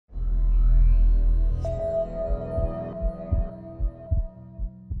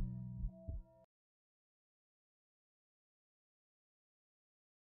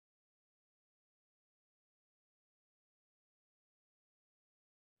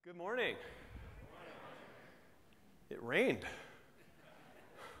Good morning. It rained.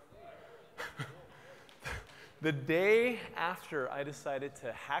 The day after I decided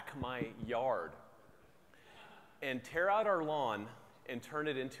to hack my yard and tear out our lawn and turn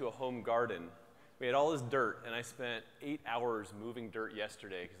it into a home garden, we had all this dirt, and I spent 8 hours moving dirt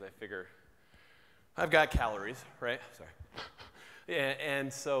yesterday because I figure I've got calories, right? Sorry. Yeah,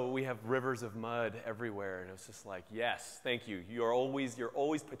 and so we have rivers of mud everywhere, and it was just like, yes, thank you. You're always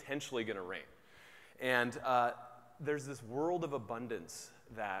potentially going to rain. And there's this world of abundance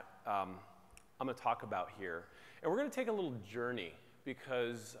that I'm going to talk about here. And we're going to take a little journey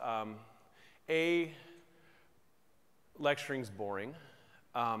because, lecturing's boring.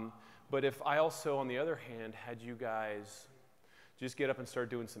 But if I also, on the other hand, had you guys just get up and start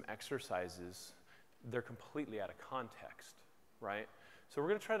doing some exercises, they're completely out of context. Right? So we're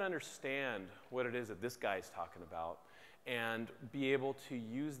going to try to understand what it is that this guy is talking about and be able to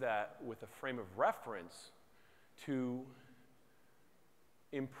use that with a frame of reference to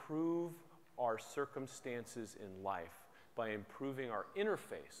improve our circumstances in life by improving our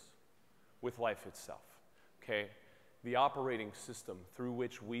interface with life itself. Okay? The operating system through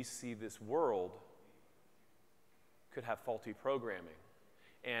which we see this world could have faulty programming.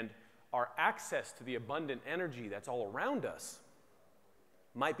 And our access to the abundant energy that's all around us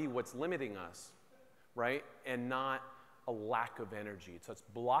might be what's limiting us, right? And not a lack of energy. So it's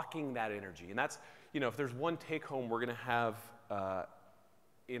blocking that energy. And that's, if there's one take home we're going to have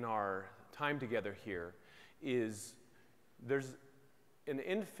in our time together here is there's an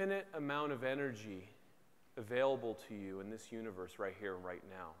infinite amount of energy available to you in this universe right here and right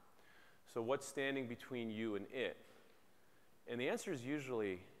now. So what's standing between you and it? And the answer is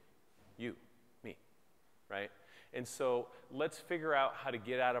usually you, me, right? And so let's figure out how to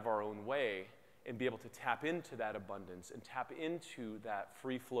get out of our own way and be able to tap into that abundance and tap into that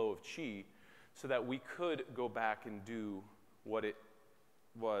free flow of Qi so that we could go back and do what it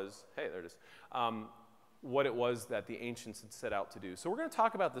was, hey, there it is, what it was that the ancients had set out to do. So we're going to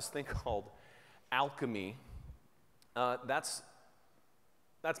talk about this thing called alchemy. That's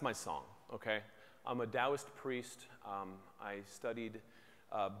my song, okay? I'm a Taoist priest. I studied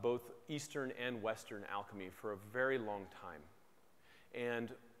both Eastern and Western alchemy for a very long time. And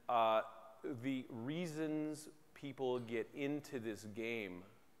the reasons people get into this game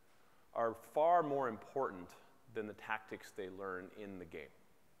are far more important than the tactics they learn in the game,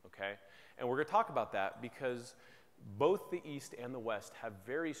 okay? And we're going to talk about that because both the East and the West have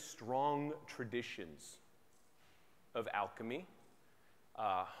very strong traditions of alchemy,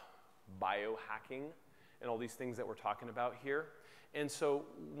 biohacking, and all these things that we're talking about here. And so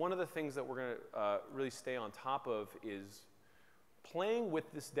one of the things that we're going to really stay on top of is playing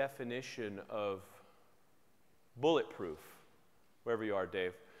with this definition of bulletproof, wherever you are,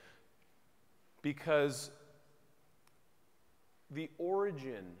 Dave, because the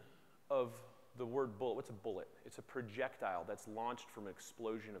origin of the word bullet, what's a bullet? It's a projectile that's launched from an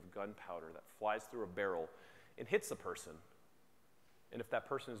explosion of gunpowder that flies through a barrel and hits a person. And if that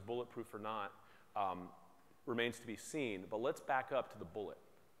person is bulletproof or not, remains to be seen, but let's back up to the bullet.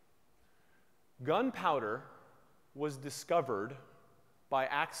 Gunpowder was discovered by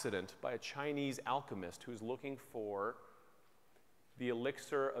accident by a Chinese alchemist who's looking for the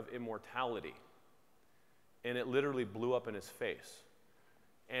elixir of immortality. And it literally blew up in his face.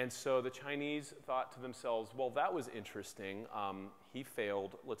 And so the Chinese thought to themselves, well, that was interesting. He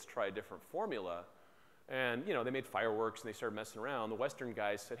failed. Let's try a different formula. And, they made fireworks and they started messing around. The Western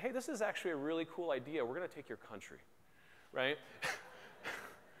guys said, hey, this is actually a really cool idea. We're going to take your country, right?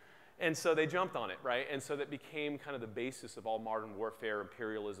 And so they jumped on it, right? And so that became kind of the basis of all modern warfare,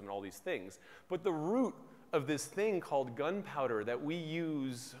 imperialism, and all these things. But the root of this thing called gunpowder that we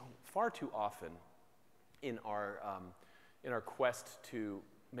use far too often in our quest to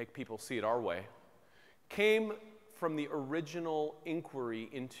make people see it our way came from the original inquiry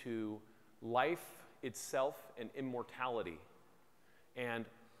into life itself and immortality and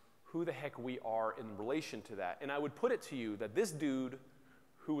who the heck we are in relation to that. And I would put it to you that this dude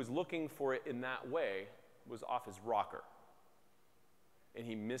who was looking for it in that way was off his rocker. And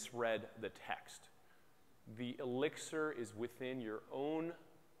he misread the text. The elixir is within your own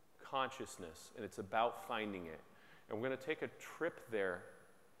consciousness, and it's about finding it. And we're going to take a trip there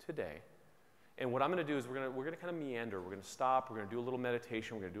today. And what I'm going to do is we're going to kind of meander. We're going to stop. We're going to do a little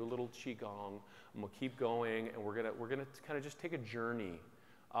meditation. We're going to do a little Qi Gong. And we'll keep going. And we're going to kind of just take a journey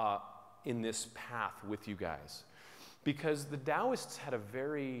in this path with you guys. Because the Taoists had a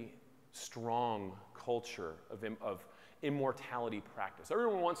very strong culture of immortality practice.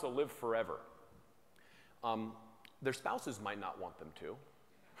 Everyone wants to live forever. Their spouses might not want them to.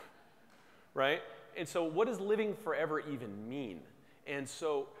 right? And so what does living forever even mean? And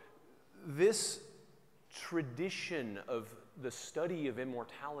so this tradition of the study of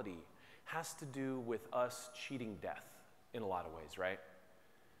immortality has to do with us cheating death in a lot of ways, right?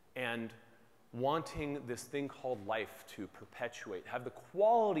 And wanting this thing called life to perpetuate, have the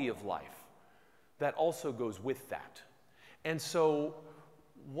quality of life that also goes with that. And so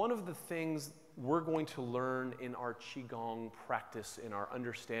one of the things we're going to learn in our Qi Gong practice, in our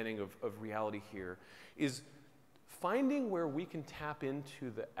understanding of reality here, is finding where we can tap into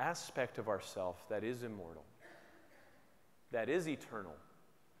the aspect of ourself that is immortal, that is eternal,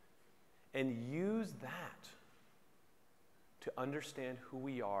 and use that to understand who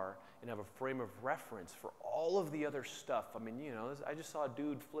we are and have a frame of reference for all of the other stuff. I mean, you know, I just saw a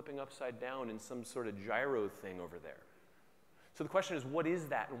dude flipping upside down in some sort of gyro thing over there. So the question is, what is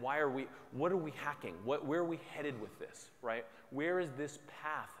that, and what are we hacking? Where are we headed with this, right? Where is this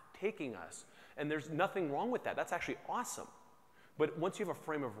path taking us? And there's nothing wrong with that. That's actually awesome. But once you have a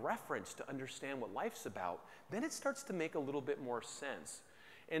frame of reference to understand what life's about, then it starts to make a little bit more sense.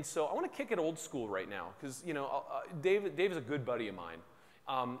 And so I want to kick it old school right now, because, you know, Dave is a good buddy of mine,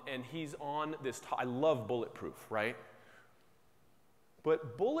 and he's on this, I love Bulletproof, right?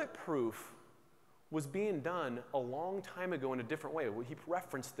 But Bulletproof was being done a long time ago in a different way. He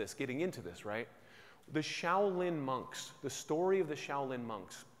referenced this, getting into this, right? The Shaolin monks, the story of the Shaolin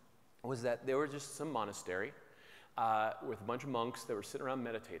monks was that they were just some monastery with a bunch of monks that were sitting around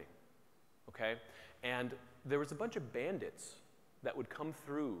meditating, okay? And there was a bunch of bandits that would come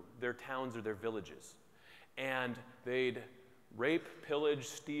through their towns or their villages. And they'd rape, pillage,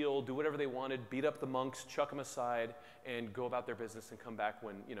 steal, do whatever they wanted, beat up the monks, chuck them aside, and go about their business and come back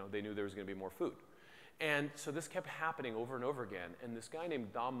when, you know, they knew there was going to be more food. And so this kept happening over and over again. And this guy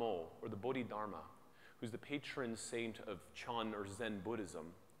named Damo, or the Bodhidharma, who's the patron saint of Chan or Zen Buddhism,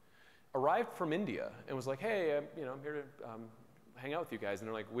 arrived from India and was like, hey, you know, I'm here to hang out with you guys. And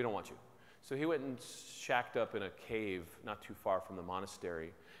they're like, we don't want you. So he went and shacked up in a cave not too far from the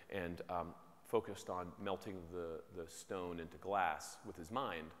monastery and focused on melting the stone into glass with his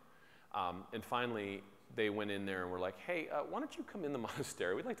mind. And finally, they went in there and were like, hey, why don't you come in the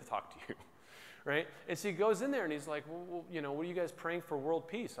monastery? We'd like to talk to you, right? And so he goes in there and he's like, well, you know, what are you guys praying for world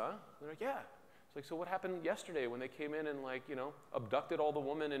peace, huh? They're like, yeah. It's like, so what happened yesterday when they came in and, like, you know, abducted all the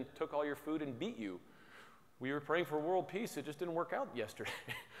women and took all your food and beat you? We were praying for world peace. It just didn't work out yesterday,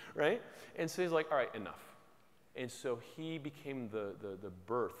 right? And so he's like, all right, enough. And so he became the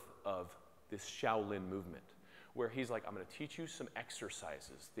birth of this Shaolin movement, where he's like, I'm going to teach you some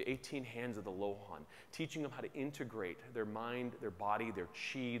exercises, the 18 hands of the Lohan, teaching them how to integrate their mind, their body, their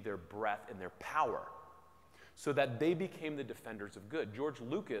Qi, their breath, and their power, so that they became the defenders of good. George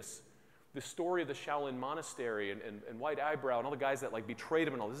Lucas, the story of the Shaolin Monastery and White Eyebrow and all the guys that, like, betrayed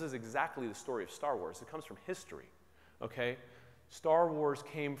him and all, this is exactly the story of Star Wars. It comes from history, okay? Star Wars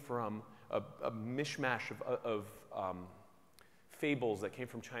came from a mishmash of fables that came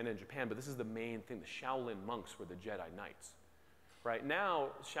from China and Japan, but this is the main thing. The Shaolin monks were the Jedi Knights. Right now,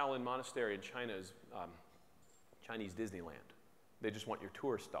 Shaolin Monastery in China is Chinese Disneyland. They just want your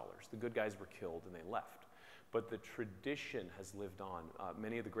tourist dollars. The good guys were killed and they left. But the tradition has lived on.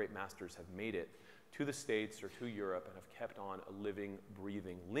 Many of the great masters have made it to the States or to Europe and have kept on a living,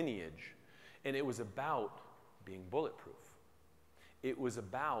 breathing lineage. And it was about being bulletproof. It was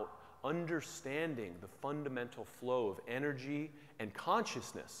about understanding the fundamental flow of energy and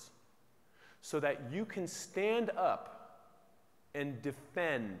consciousness so that you can stand up and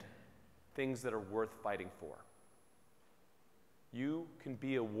defend things that are worth fighting for. You can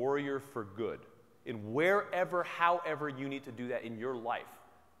be a warrior for good in wherever, however you need to do that in your life.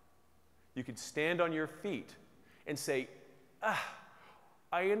 You can stand on your feet and say,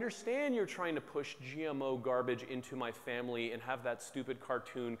 I understand you're trying to push GMO garbage into my family and have that stupid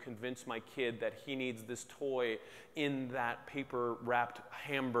cartoon convince my kid that he needs this toy in that paper-wrapped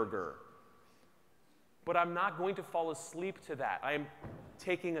hamburger. But I'm not going to fall asleep to that. I am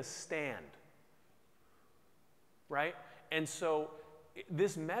taking a stand, right? And so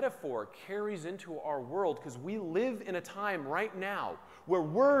this metaphor carries into our world because we live in a time right now where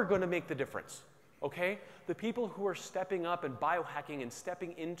we're going to make the difference, okay? The people who are stepping up and biohacking and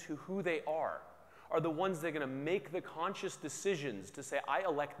stepping into who they are the ones that are going to make the conscious decisions to say, I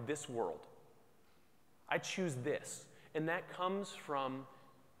elect this world. I choose this. And that comes from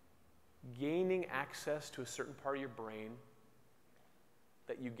gaining access to a certain part of your brain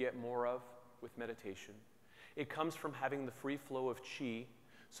that you get more of with meditation. It comes from having the free flow of Qi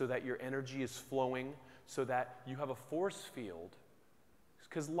so that your energy is flowing, so that you have a force field.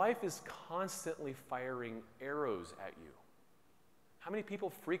 Because life is constantly firing arrows at you. How many people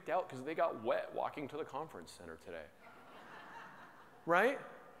freaked out because they got wet walking to the conference center today? Right?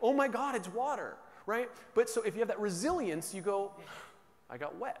 Oh my God, it's water, right? But so if you have that resilience, you go, I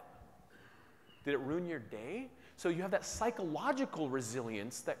got wet. Did it ruin your day? So you have that psychological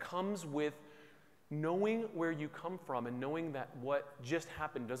resilience that comes with knowing where you come from and knowing that what just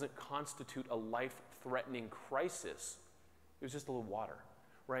happened doesn't constitute a life-threatening crisis. It was just a little water,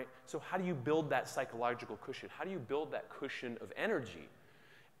 right? So how do you build that psychological cushion? How do you build that cushion of energy?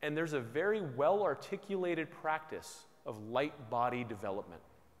 And there's a very well-articulated practice of light body development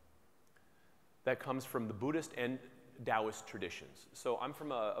that comes from the Buddhist and Taoist traditions. So I'm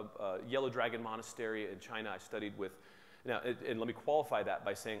from a Yellow Dragon Monastery in China. I studied with, now, and let me qualify that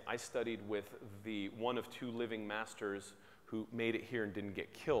by saying I studied with the one of two living masters who made it here and didn't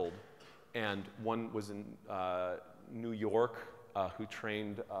get killed. And one was in New York, who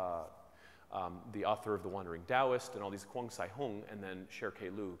trained the author of The Wandering Taoist and all these Kuang Sai Hung, and then Sher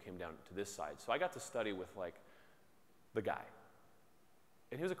Ke Lu came down to this side. So I got to study with like the guy.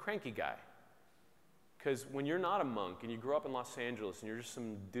 And he was a cranky guy. Because when you're not a monk and you grow up in Los Angeles and you're just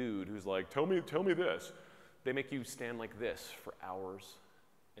some dude who's like, tell me this, they make you stand like this for hours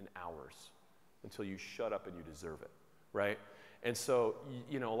and hours until you shut up and you deserve it, right? And so,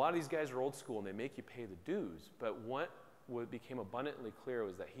 you know, a lot of these guys are old school and they make you pay the dues, but what became abundantly clear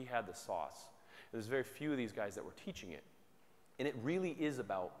was that he had the sauce. And there's very few of these guys that were teaching it. And it really is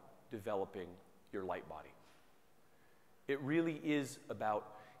about developing your light body. It really is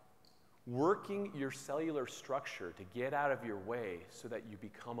about working your cellular structure to get out of your way so that you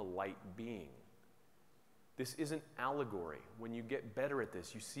become a light being. This isn't allegory. When you get better at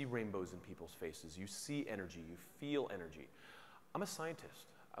this, you see rainbows in people's faces. You see energy. You feel energy. I'm a scientist.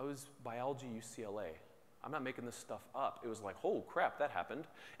 I was biology UCLA. I'm not making this stuff up. It was like, oh crap, that happened.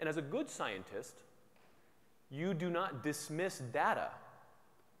 And as a good scientist, you do not dismiss data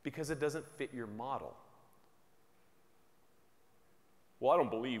because it doesn't fit your model. Well, I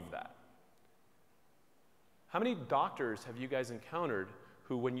don't believe that. How many doctors have you guys encountered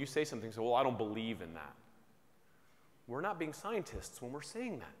who, when you say something, say, well, I don't believe in that? We're not being scientists when we're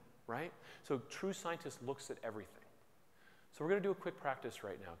saying that, right? So true scientist looks at everything. So we're going to do a quick practice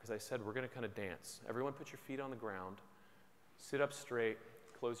right now, because I said we're going to kind of dance. Everyone put your feet on the ground, sit up straight,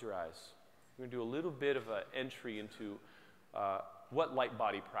 close your eyes. We're going to do a little bit of an entry into what light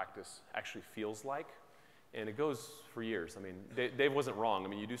body practice actually feels like. And it goes for years. I mean, Dave wasn't wrong. I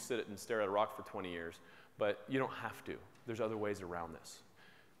mean, you do sit and stare at a rock for 20 years, but you don't have to. There's other ways around this.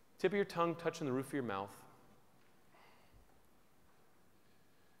 Tip of your tongue touching the roof of your mouth.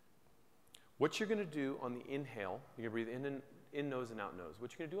 What you're going to do on the inhale, you're going to breathe in nose and out nose.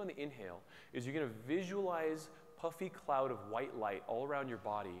 What you're going to do on the inhale is you're going to visualize puffy cloud of white light all around your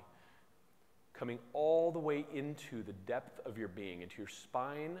body, coming all the way into the depth of your being, into your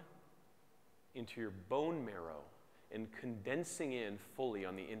spine, into your bone marrow, and condensing in fully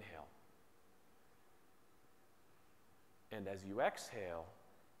on the inhale. And as you exhale,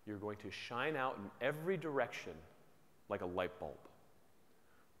 you're going to shine out in every direction like a light bulb.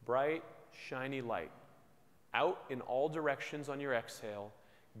 Bright, shiny light. Out in all directions on your exhale.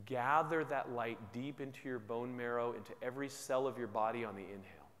 Gather that light deep into your bone marrow, into every cell of your body on the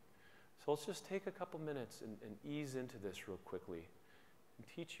inhale. So let's just take a couple minutes and ease into this real quickly and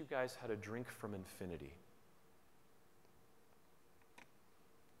teach you guys how to drink from infinity.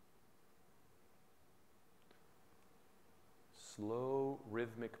 Slow,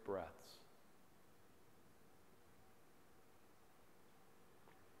 rhythmic breaths.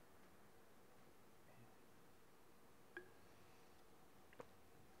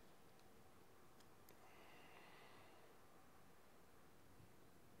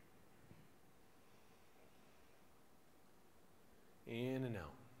 In and out.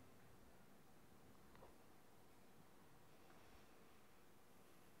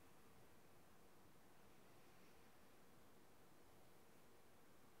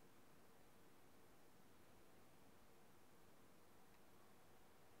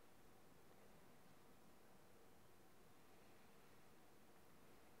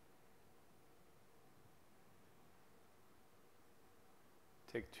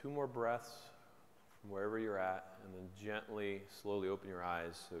 Take 2 more breaths from wherever you're at, and then gently, slowly open your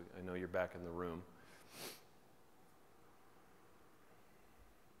eyes so I know you're back in the room.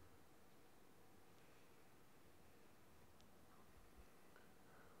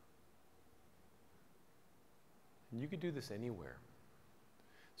 And you could do this anywhere.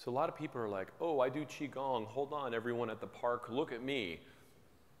 So a lot of people are like, oh, I do Qi Gong. Hold on, everyone at the park, look at me.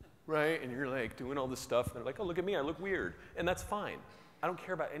 Right? And you're like doing all this stuff, and they're like, oh, look at me, I look weird. And that's fine. I don't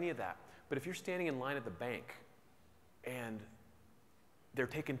care about any of that. But if you're standing in line at the bank and they're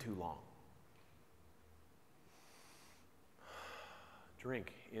taking too long.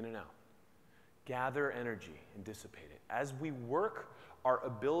 Drink in and out. Gather energy and dissipate it. As we work our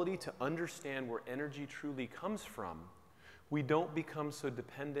ability to understand where energy truly comes from, we don't become so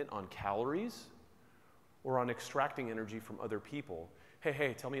dependent on calories or on extracting energy from other people.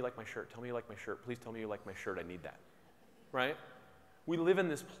 Hey, tell me you like my shirt. Tell me you like my shirt. Please tell me you like my shirt. I need that. Right? We live in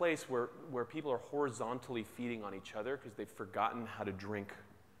this place where people are horizontally feeding on each other because they've forgotten how to drink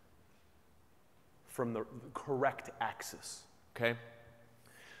from the correct axis. Okay?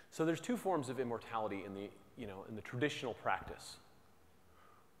 So there's two forms of immortality in the traditional practice.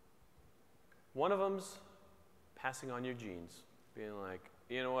 One of them's passing on your genes, being like,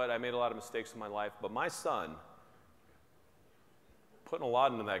 you know what, I made a lot of mistakes in my life, but my son, putting a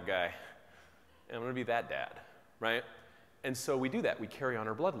lot into that guy, and I'm going to be that dad, right? And so we do that. We carry on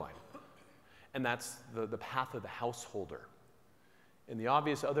our bloodline. And that's the path of the householder. And the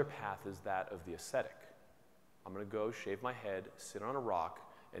obvious other path is that of the ascetic. I'm going to go shave my head, sit on a rock,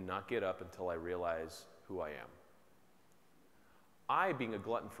 and not get up until I realize who I am. I, being a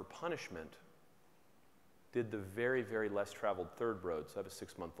glutton for punishment, did the very, very less traveled third road, so I have a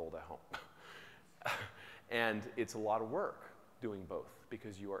 6-month-old at home. And it's a lot of work doing both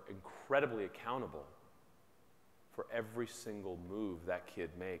because you are incredibly accountable for every single move that kid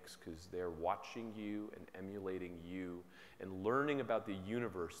makes because they're watching you and emulating you and learning about the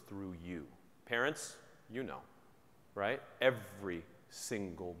universe through you. Parents, you know, right? Every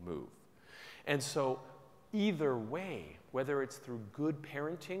single move. And so either way, whether it's through good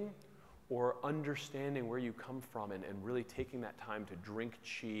parenting or understanding where you come from and really taking that time to drink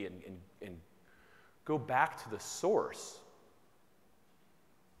qi and go back to the source,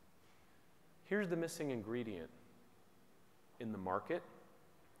 here's the missing ingredient in the market.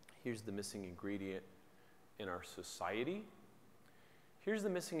 Here's the missing ingredient in our society. Here's the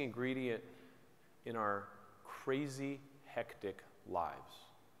missing ingredient in our crazy, hectic lives.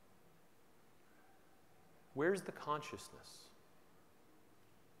 Where's the consciousness?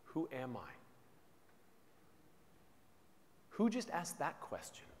 Who am I? Who just asked that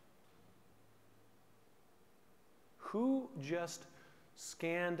question? Who just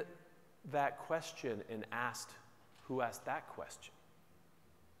scanned that question and asked who asked that question?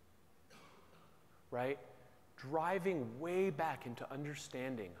 Right? Driving way back into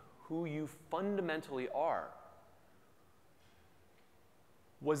understanding who you fundamentally are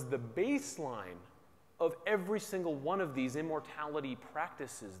was the baseline of every single one of these immortality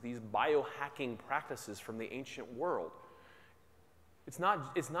practices, these biohacking practices from the ancient world. It's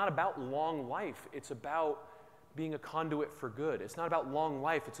not about long life. It's about being a conduit for good. It's not about long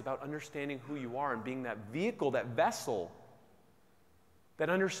life. It's about understanding who you are and being that vehicle, that vessel that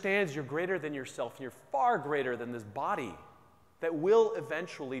understands you're greater than yourself and you're far greater than this body that will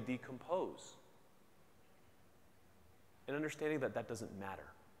eventually decompose. And understanding that that doesn't matter.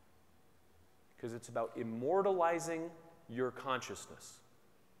 Because it's about immortalizing your consciousness.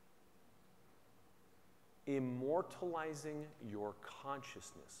 Immortalizing your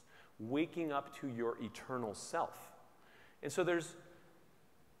consciousness. Waking up to your eternal self. And so there's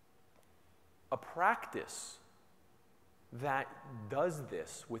a practice that does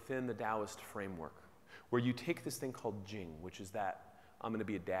this within the Taoist framework, where you take this thing called Jing, which is that I'm going to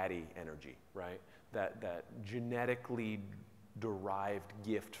be a daddy energy, right? That genetically derived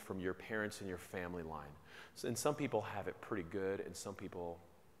gift from your parents and your family line. So, and some people have it pretty good, and some people,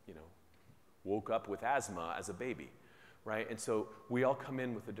 woke up with asthma as a baby, right? And so we all come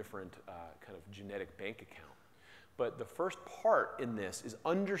in with a different kind of genetic bank account. But the first part in this is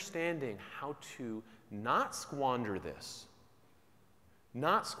understanding how to not squander this.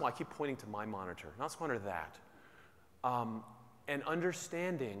 I keep pointing to my monitor, not squander that. And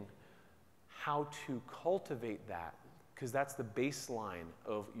understanding how to cultivate that, because that's the baseline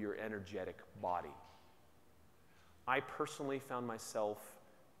of your energetic body. I personally found myself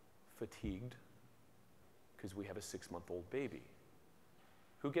fatigued because we have a 6-month-old baby.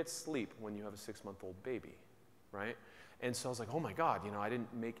 Who gets sleep when you have a 6-month-old baby, right? And so I was like, oh my God, I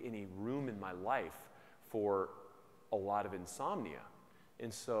didn't make any room in my life for a lot of insomnia.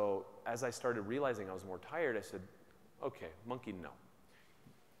 And so as I started realizing I was more tired, I said, okay, monkey, no.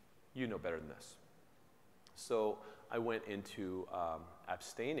 You know better than this. So I went into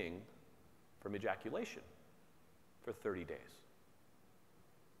abstaining from ejaculation for 30 days.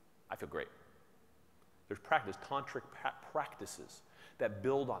 I feel great. There's tantric practices that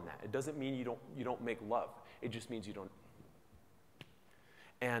build on that. It doesn't mean you don't make love. It just means you don't.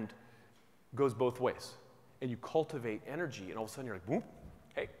 And goes both ways. And you cultivate energy, and all of a sudden you're like, boom,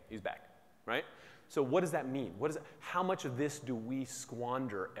 hey, he's back, right? So what does that mean? How much of this do we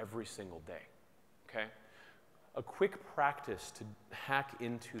squander every single day? Okay? A quick practice to hack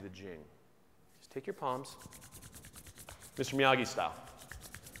into the Jing. Just take your palms, Mr. Miyagi style.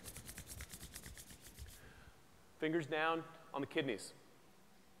 Fingers down on the kidneys.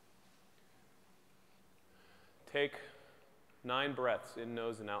 Take 9 breaths, in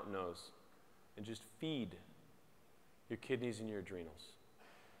nose and out nose, and just feed your kidneys and your adrenals.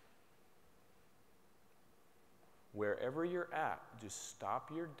 Wherever you're at, just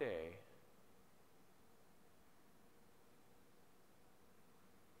stop your day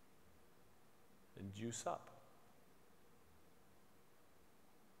and juice up.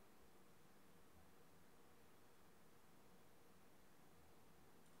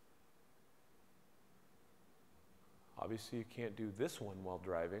 Obviously, you can't do this one while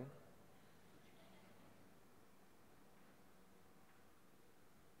driving.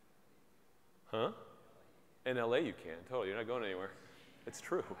 Huh? In LA you can, totally. You're not going anywhere. It's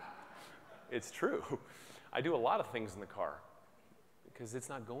true. It's true. I do a lot of things in the car because it's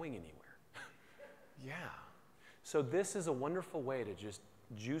not going anywhere. Yeah. So this is a wonderful way to just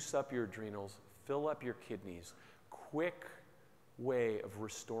juice up your adrenals, fill up your kidneys, quick way of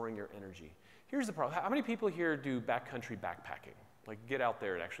restoring your energy. Here's the problem. How many people here do backcountry backpacking? Like get out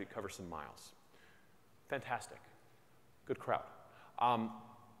there and actually cover some miles. Fantastic. Good crowd.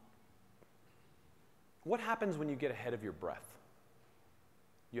 What happens when you get ahead of your breath?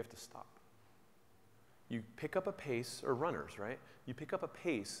 You have to stop. You pick up a pace, or runners, right? You pick up a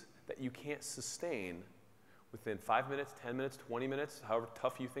pace that you can't sustain within 5 minutes, 10 minutes, 20 minutes, however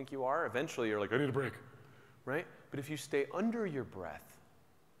tough you think you are. Eventually you're like, I need a break, right? But if you stay under your breath,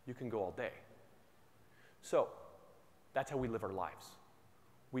 you can go all day. So that's how we live our lives.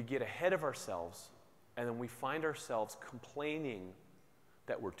 We get ahead of ourselves, and then we find ourselves complaining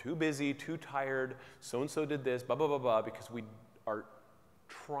that we're too busy, too tired, so-and-so did this, blah, blah, blah, blah, because we are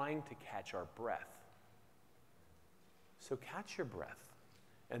trying to catch our breath. So catch your breath,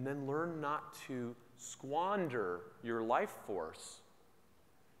 and then learn not to squander your life force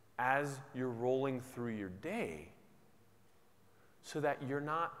as you're rolling through your day, so that you're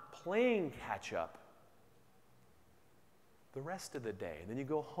not playing catch up the rest of the day. And then you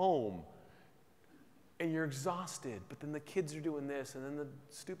go home and you're exhausted, but then the kids are doing this, and then the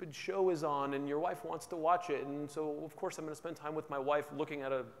stupid show is on, and your wife wants to watch it, and so of course I'm going to spend time with my wife looking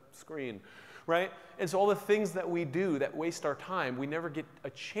at a screen, right? And so all the things that we do that waste our time, we never get a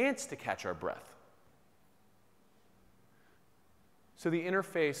chance to catch our breath. So the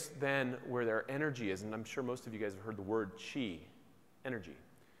interface then where their energy is, and I'm sure most of you guys have heard the word Qi, energy.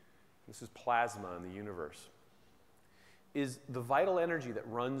 This is plasma in the universe, is the vital energy that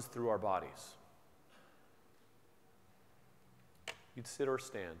runs through our bodies. You'd sit or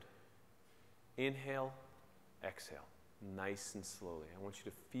stand. Inhale, exhale, nice and slowly. I want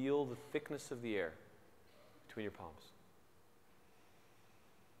you to feel the thickness of the air between your palms.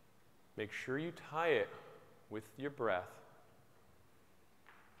 Make sure you tie it with your breath.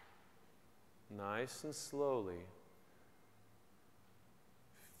 Nice and slowly.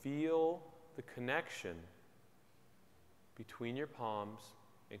 Feel the connection between your palms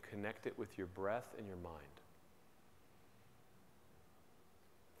and connect it with your breath and your mind.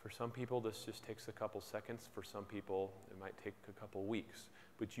 For some people, this just takes a couple seconds. For some people, it might take a couple weeks.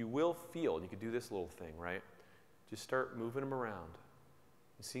 But you will feel, and you can do this little thing, right? Just start moving them around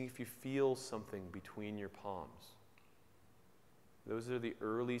and seeing if you feel something between your palms. Those are the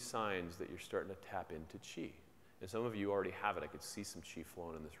early signs that you're starting to tap into Qi. And some of you already have it. I could see some Qi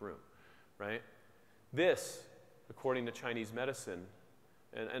flowing in this room, right? This, according to Chinese medicine,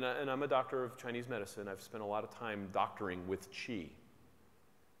 and I'm a doctor of Chinese medicine. I've spent a lot of time doctoring with Qi.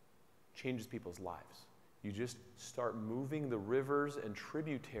 Changes people's lives. You just start moving the rivers and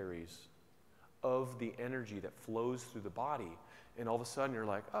tributaries of the energy that flows through the body, and all of a sudden you're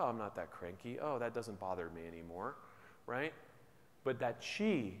like, oh, I'm not that cranky. Oh, that doesn't bother me anymore, right? But that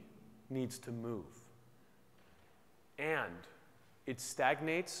Qi needs to move. And it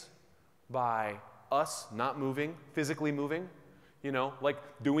stagnates by us not moving, physically moving, you know, like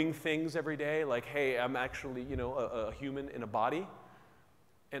doing things every day, like, hey, I'm actually, you know, a human in a body.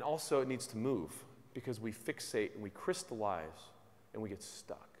 And also it needs to move because we fixate and we crystallize and we get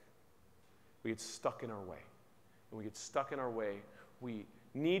stuck. We get stuck in our way. And we get stuck in our way, we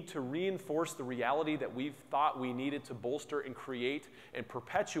need to reinforce the reality that we've thought we needed to bolster and create and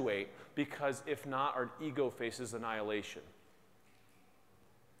perpetuate, because if not, our ego faces annihilation.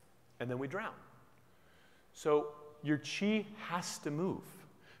 And then we drown. So your Qi has to move,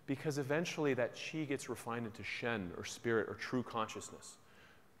 because eventually that Qi gets refined into Shen, or spirit, or true consciousness.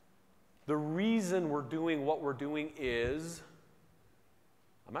 The reason we're doing what we're doing is,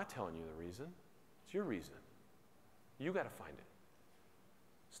 I'm not telling you the reason. It's your reason. You got to find it.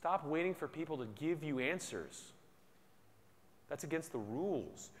 Stop waiting for people to give you answers. That's against the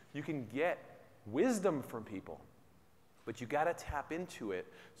rules. You can get wisdom from people, but you got to tap into it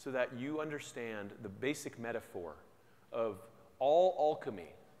so that you understand the basic metaphor of all alchemy.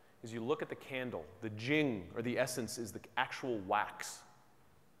 Is you look at the candle, the jing, or the essence, is the actual wax.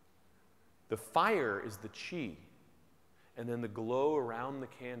 The fire is the qi, and then the glow around the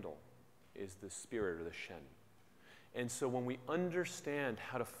candle is the spirit, or the shen. And so when we understand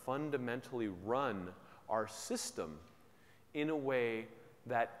how to fundamentally run our system in a way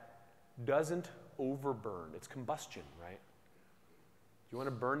that doesn't overburn, it's combustion, right? You want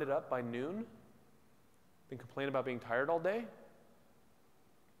to burn it up by noon? Then complain about being tired all day?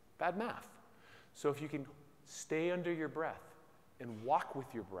 Bad math. So if you can stay under your breath and walk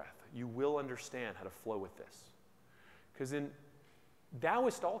with your breath, you will understand how to flow with this. Because in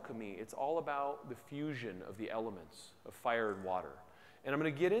Taoist alchemy, it's all about the fusion of the elements of fire and water. And I'm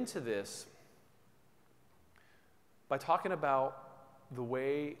going to get into this by talking about the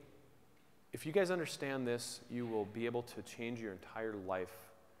way, if you guys understand this, you will be able to change your entire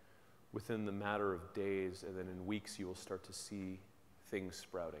life within the matter of days, and then in weeks you will start to see things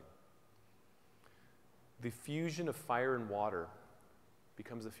sprouting. The fusion of fire and water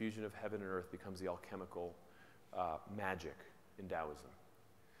becomes the fusion of heaven and earth, becomes the alchemical magic in Taoism.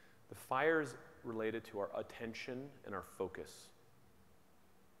 The fire is related to our attention and our focus.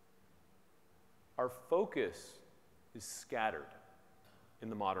 Our focus is scattered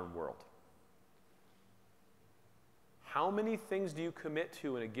in the modern world. How many things do you commit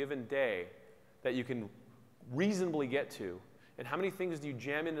to in a given day that you can reasonably get to? And how many things do you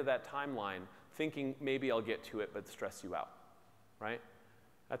jam into that timeline thinking maybe I'll get to it but stress you out, right?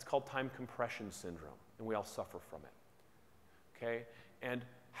 That's called time compression syndrome, and we all suffer from it, okay? And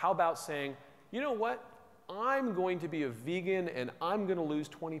how about saying, you know what? I'm going to be a vegan, and I'm going to lose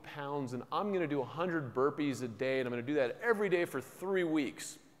 20 pounds, and I'm going to do 100 burpees a day, and I'm going to do that every day for 3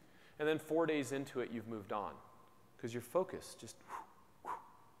 weeks. And then 4 days into it, you've moved on because your focus just,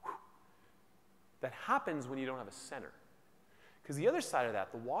 that happens when you don't have a center. Because the other side of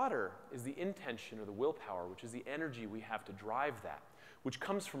that, the water, is the intention or the willpower, which is the energy we have to drive that, which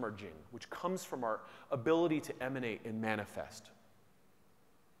comes from our jing, which comes from our ability to emanate and manifest.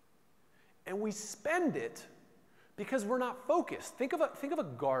 And we spend it because we're not focused. Think of a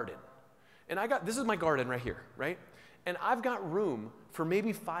garden. And this is my garden right here, right? And I've got room for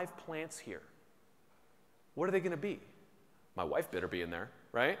maybe 5 plants here. What are they going to be? My wife better be in there,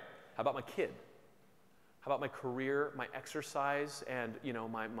 right? How about my kid? How about my career, my exercise, and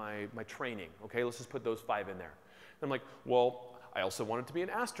my training? Okay, let's just put those 5 in there. And I'm like, well, I also wanted to be an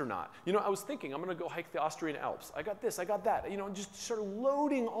astronaut. I was thinking I'm going to go hike the Austrian Alps. I got this, I got that. Just sort of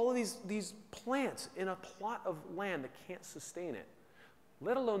loading all of these plants in a plot of land that can't sustain it,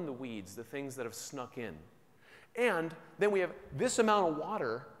 let alone the weeds, the things that have snuck in. And then we have this amount of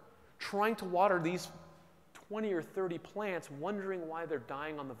water trying to water these 20 or 30 plants, wondering why they're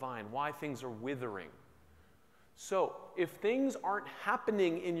dying on the vine, why things are withering. So if things aren't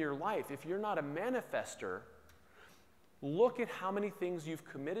happening in your life, if you're not a manifester, look at how many things you've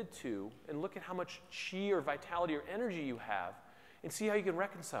committed to and look at how much qi or vitality or energy you have and see how you can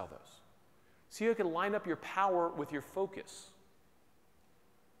reconcile those. See how you can line up your power with your focus.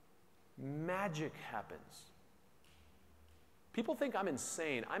 Magic happens. People think I'm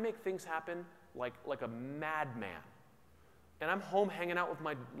insane. I make things happen like a madman. And I'm home hanging out with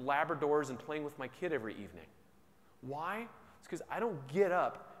my Labradors and playing with my kid every evening. Why? It's because I don't get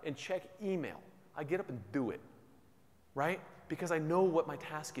up and check email. I get up and do it, right? Because I know what my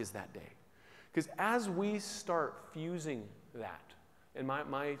task is that day. Because as we start fusing that, and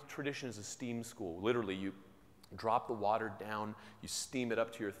my tradition is a steam school. Literally, you drop the water down, you steam it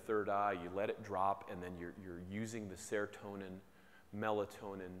up to your third eye, you let it drop, and then you're using the serotonin,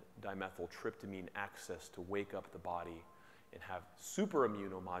 melatonin, dimethyltryptamine access to wake up the body and have super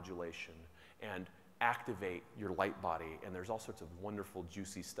immunomodulation and activate your light body. And there's all sorts of wonderful,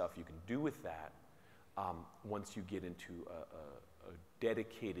 juicy stuff you can do with that once you get into a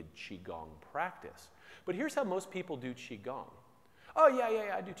dedicated Qi Gong practice. But here's how most people do Qi Gong. Oh,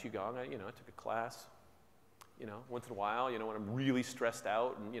 yeah, I do Qi Gong. I took a class, once in a while, when I'm really stressed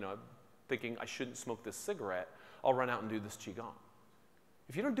out and, thinking I shouldn't smoke this cigarette, I'll run out and do this Qi Gong.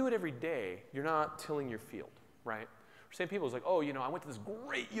 If you don't do it every day, you're not tilling your field, right? Same people is like, oh, I went to this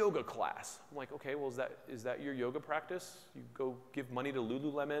great yoga class. I'm like, okay, well, is that your yoga practice? You go give money to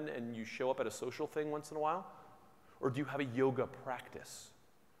Lululemon and you show up at a social thing once in a while? Or do you have a yoga practice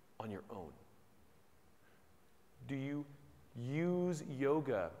on your own? Do you use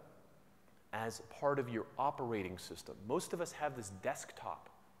yoga as part of your operating system? Most of us have this desktop,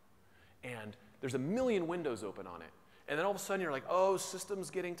 and there's a million windows open on it. And then all of a sudden you're like, oh, system's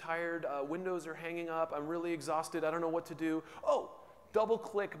getting tired, windows are hanging up, I'm really exhausted, I don't know what to do. Oh,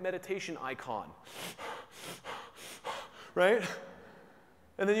 double-click meditation icon, right?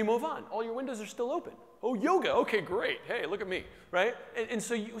 And then you move on. All your windows are still open. Oh, yoga, okay, great. Hey, look at me, right? And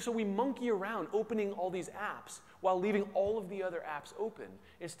so we monkey around opening all these apps while leaving all of the other apps open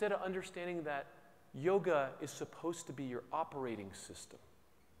instead of understanding that yoga is supposed to be your operating system.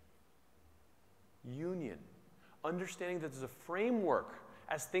 Union. Understanding that there's a framework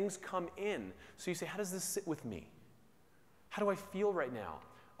as things come in. So you say, how does this sit with me? How do I feel right now?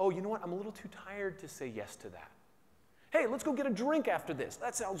 Oh, you know what? I'm a little too tired to say yes to that. Hey, let's go get a drink after this.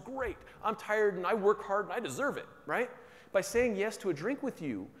 That sounds great. I'm tired and I work hard and I deserve it, right? By saying yes to a drink with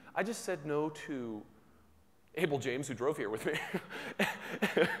you, I just said no to Abel James, who drove here with me,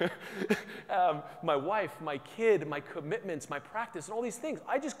 my wife, my kid, my commitments, my practice, and all these things.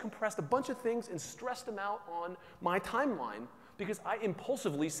 I just compressed a bunch of things and stressed them out on my timeline because I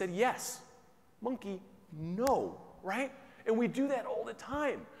impulsively said yes. Monkey, no, right? And we do that all the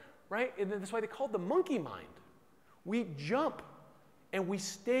time, right? And that's why they call it the monkey mind. We jump and we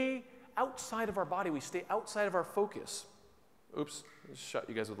stay outside of our body. We stay outside of our focus. Oops, I just shot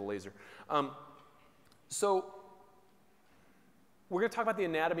you guys with a laser. So we're going to talk about the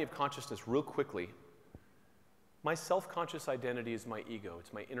anatomy of consciousness real quickly. My self-conscious identity is my ego.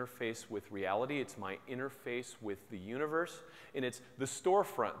 It's my interface with reality. It's my interface with the universe. And it's the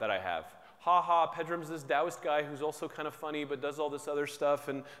storefront that I have. Ha ha, Pedram's this Taoist guy who's also kind of funny but does all this other stuff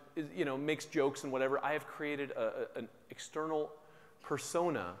and makes jokes and whatever. I have created an external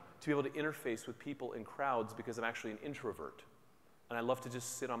persona to be able to interface with people in crowds because I'm actually an introvert. And I love to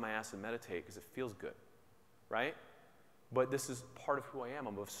just sit on my ass and meditate because it feels good, right? But this is part of who I am.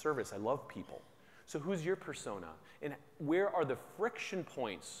 I'm of service. I love people. So who's your persona? And where are the friction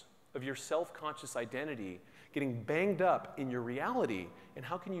points of your self-conscious identity getting banged up in your reality? And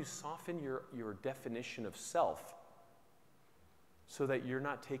how can you soften your definition of self so that you're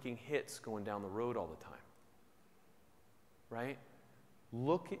not taking hits going down the road all the time? Right?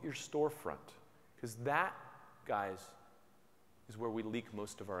 Look at your storefront. Because that, guys, is where we leak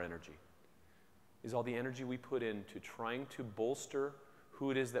most of our energy. Is all the energy we put into trying to bolster who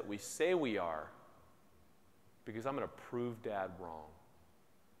it is that we say we are because I'm going to prove Dad wrong.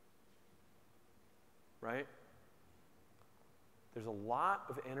 Right? There's a lot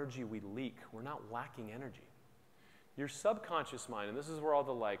of energy we leak. We're not lacking energy. Your subconscious mind, and this is where all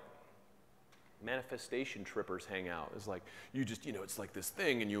the manifestation trippers hang out, is like you just, it's like this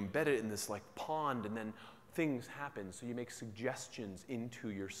thing and you embed it in this pond and then things happen. So you make suggestions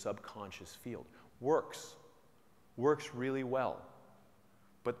into your subconscious field. Works really well.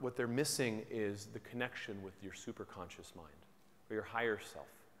 But what they're missing is the connection with your superconscious mind or your higher self.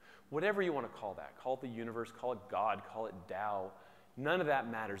 Whatever you want to call that. Call it the universe, call it God, call it Tao. None of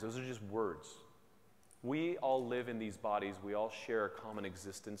that matters. Those are just words. We all live in these bodies. We all share a common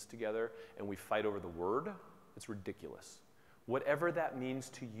existence together, and we fight over the word. It's ridiculous. Whatever that means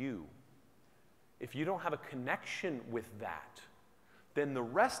to you, if you don't have a connection with that, then the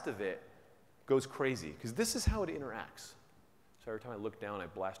rest of it goes crazy, because this is how it interacts. So every time I look down, I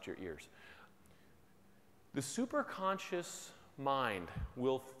blast your ears. The superconscious mind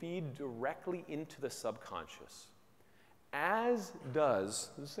will feed directly into the subconscious, as does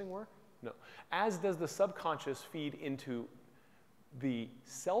this thing work? No. As does the subconscious feed into the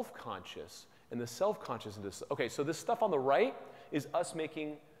self-conscious, and the self-conscious into okay, so this stuff on the right is us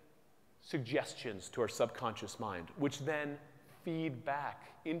making suggestions to our subconscious mind, which then feed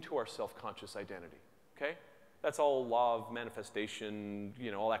back into our self-conscious identity. Okay? That's all law of manifestation,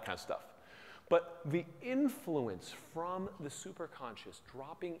 all that kind of stuff. But the influence from the superconscious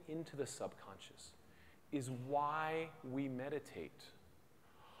dropping into the subconscious is why we meditate.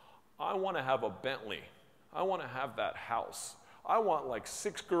 I want to have a Bentley. I want to have that house. I want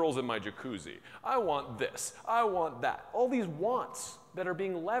 6 girls in my jacuzzi. I want this. I want that. All these wants that are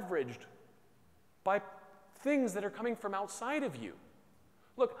being leveraged by things that are coming from outside of you.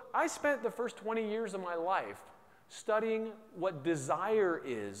 Look, I spent the first 20 years of my life studying what desire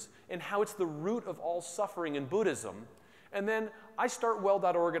is and how it's the root of all suffering in Buddhism. And then I start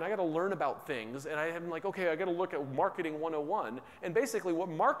well.org and I got to learn about things. And I'm like, okay, I got to look at marketing 101. And basically what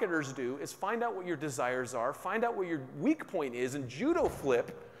marketers do is find out what your desires are, find out what your weak point is, and judo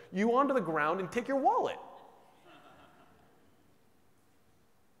flip you onto the ground and take your wallet.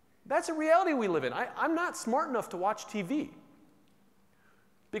 That's a reality we live in. I'm not smart enough to watch TV.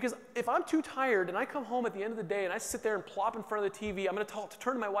 Because if I'm too tired and I come home at the end of the day and I sit there and plop in front of the TV, I'm going to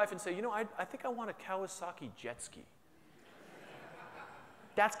turn to my wife and say, you know, I think I want a Kawasaki jet ski.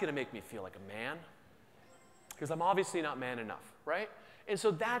 That's going to make me feel like a man. Because I'm obviously not man enough, right? And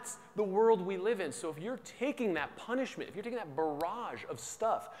so that's the world we live in. So if you're taking that punishment, if you're taking that barrage of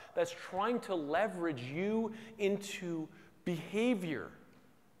stuff that's trying to leverage you into behavior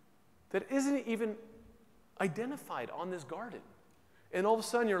that isn't even identified on this garden, and all of a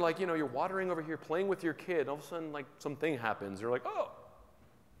sudden you're like, you know, you're watering over here, playing with your kid, and all of a sudden like something happens. You're like, oh.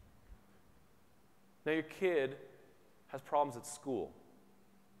 Now your kid has problems at school,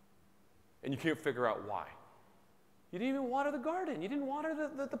 and you can't figure out why. You didn't even water the garden. You didn't water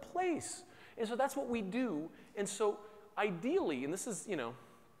the place. And so that's what we do. And so ideally, and this is, you know,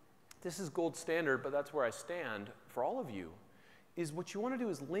 this is gold standard, but that's where I stand for all of you, is what you want to do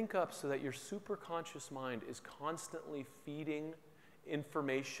is link up so that your superconscious mind is constantly feeding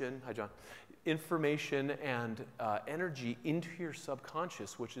information, hi John, information and energy into your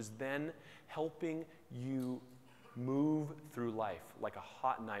subconscious, which is then helping you move through life like a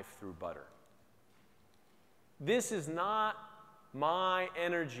hot knife through butter. This is not my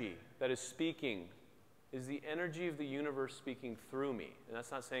energy that is speaking. It is the energy of the universe speaking through me. And that's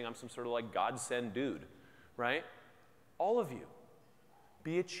not saying I'm some sort of like God-sent dude, right? All of you,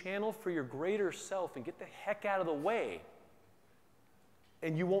 be a channel for your greater self and get the heck out of the way,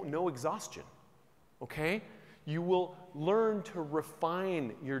 and you won't know exhaustion, okay? You will learn to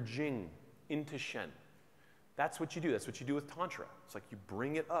refine your Jing into Shen. That's what you do. That's what you do with Tantra. It's like you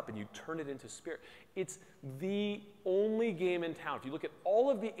bring it up and you turn it into spirit. It's the only game in town. If you look at all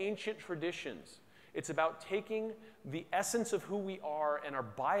of the ancient traditions, it's about taking the essence of who we are and our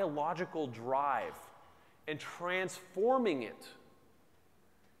biological drive and transforming it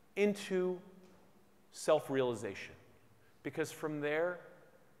into self-realization. Because from there,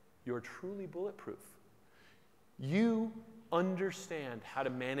 you're truly bulletproof. You understand how to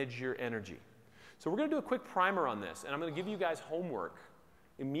manage your energy. So we're going to do a quick primer on this, and I'm going to give you guys homework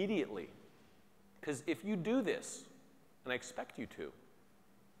immediately. Because if you do this, and I expect you to,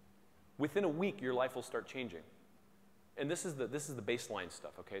 within a week your life will start changing. And this is the baseline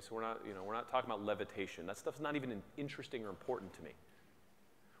stuff, okay? So we're not talking about levitation. That stuff's not even interesting or important to me.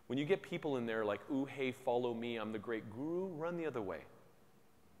 When you get people in there like, ooh, hey, follow me, I'm the great guru, run the other way.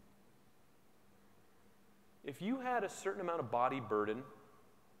 If you had a certain amount of body burden,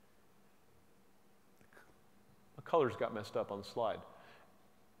 the colors got messed up on the slide,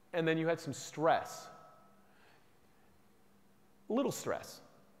 and then you had some stress, a little stress,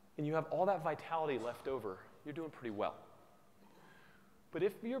 and you have all that vitality left over, you're doing pretty well. But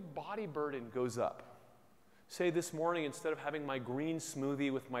if your body burden goes up, say this morning, instead of having my green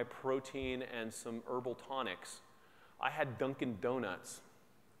smoothie with my protein and some herbal tonics, I had Dunkin' Donuts.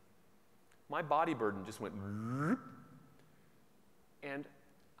 My body burden just went, and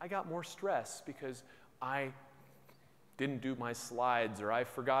I got more stress because I didn't do my slides, or I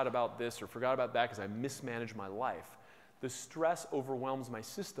forgot about this or forgot about that because I mismanaged my life. The stress overwhelms my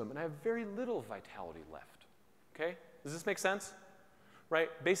system, and I have very little vitality left. Okay? Does this make sense? Right?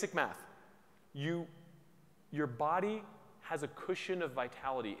 Basic math. Your body has a cushion of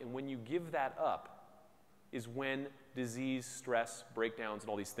vitality, and when you give that up is when disease, stress, breakdowns, and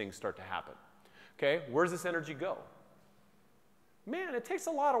all these things start to happen. Okay? Where does this energy go? Man, it takes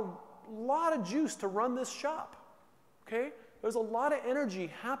a lot of juice to run this shop. Okay? There's a lot of energy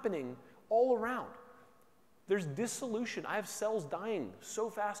happening all around. There's dissolution. I have cells dying so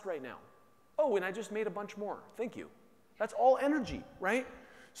fast right now. Oh, and I just made a bunch more. Thank you. That's all energy, right?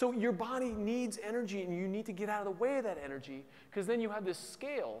 So your body needs energy, and you need to get out of the way of that energy, because then you have this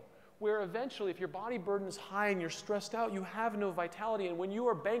scale where eventually, if your body burden is high and you're stressed out, you have no vitality. And when you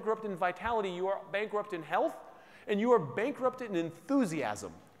are bankrupt in vitality, you are bankrupt in health, and you are bankrupt in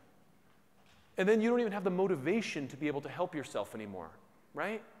enthusiasm. And then you don't even have the motivation to be able to help yourself anymore,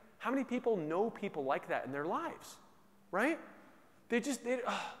 right? How many people know people like that in their lives, right? It's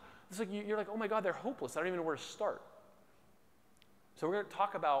like you're like, oh my God, they're hopeless. I don't even know where to start. So we're going to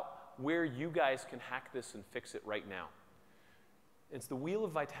talk about where you guys can hack this and fix it right now. It's the wheel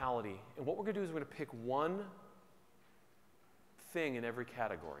of vitality. And what we're going to do is we're going to pick one thing in every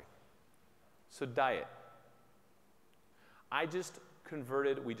category. So diet. I just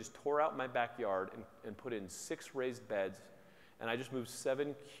converted, we just tore out my backyard and put in 6 raised beds, and I just moved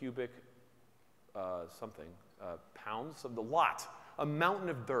 7 cubic pounds of the lot, a mountain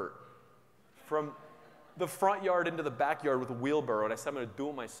of dirt from the front yard into the backyard with a wheelbarrow, and I said I'm going to do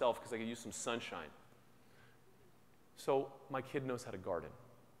it myself because I could use some sunshine. So my kid knows how to garden.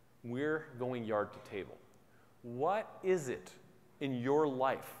 We're going yard to table. What is it in your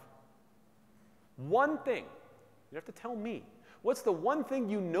life? One thing. You have to tell me. What's the one thing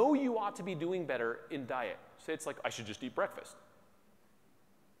you know you ought to be doing better in diet? Say it's like, I should just eat breakfast.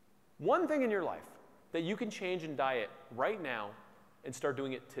 One thing in your life that you can change in diet right now and start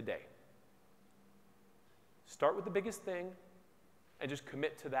doing it today. Start with the biggest thing and just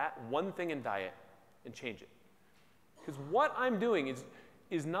commit to that one thing in diet and change it. Because what I'm doing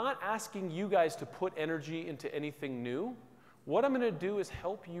is not asking you guys to put energy into anything new. What I'm going to do is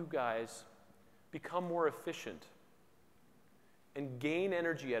help you guys become more efficient and gain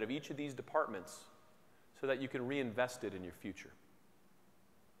energy out of each of these departments so that you can reinvest it in your future.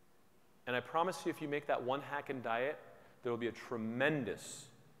 And I promise you, if you make that one hack in diet, there will be a tremendous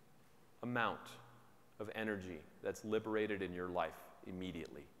amount of energy that's liberated in your life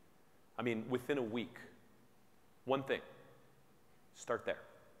immediately. I mean, within a week. One thing. Start there.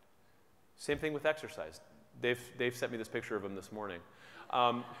 Same thing with exercise. Dave sent me this picture of him this morning.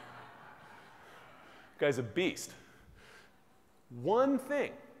 Guy's a beast. One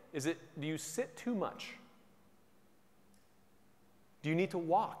thing. Do you sit too much? Do you need to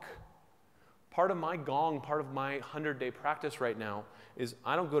walk? Part of my gong, part of my 100-day practice right now is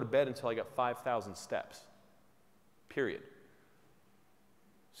I don't go to bed until I got 5,000 steps, period.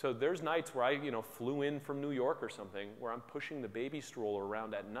 So there's nights where I flew in from New York or something where I'm pushing the baby stroller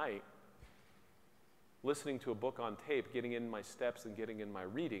around at night, listening to a book on tape, getting in my steps and getting in my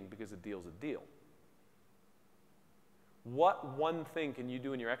reading because a deal's a deal. What one thing can you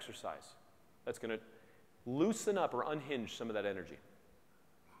do in your exercise that's going to loosen up or unhinge some of that energy?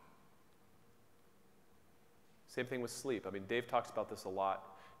 Same thing with sleep. I mean, Dave talks about this a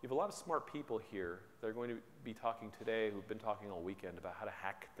lot. You have a lot of smart people here that are going to be talking today, who've been talking all weekend about how to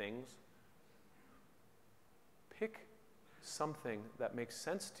hack things. Pick something that makes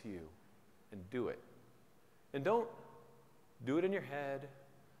sense to you and do it. And don't do it in your head.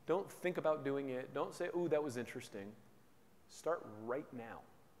 Don't think about doing it. Don't say, ooh, that was interesting. Start right now.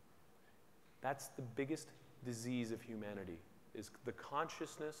 That's the biggest disease of humanity, is the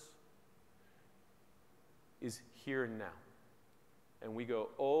consciousness is here and now. And we go,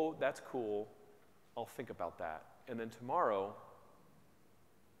 oh, that's cool. I'll think about that. And then tomorrow,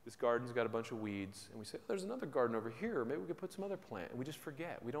 this garden's got a bunch of weeds. And we say, oh, there's another garden over here. Maybe we could put some other plant. And we just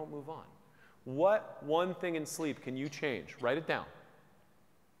forget. We don't move on. What one thing in sleep can you change? Write it down.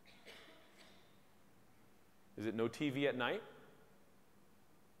 Is it no TV at night?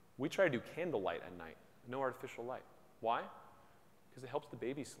 We try to do candlelight at night. No artificial light. Why? Because it helps the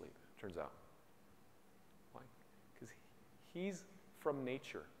baby sleep, turns out. Why? Because he's from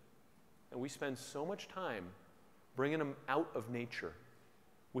nature. And we spend so much time bringing him out of nature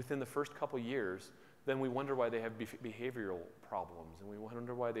within the first couple years, then we wonder why they have behavioral problems, and we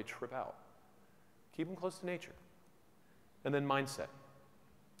wonder why they trip out. Keep them close to nature. And then mindset.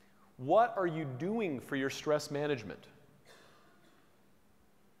 What are you doing for your stress management?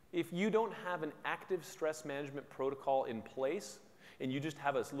 If you don't have an active stress management protocol in place, and you just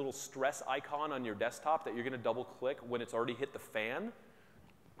have a little stress icon on your desktop that you're going to double click when it's already hit the fan,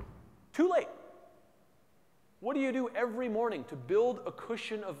 too late. What do you do every morning to build a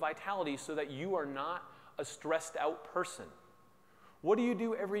cushion of vitality so that you are not a stressed out person? What do you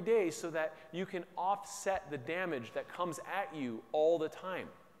do every day so that you can offset the damage that comes at you all the time?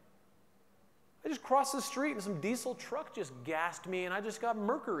 I just crossed the street and some diesel truck just gassed me and I just got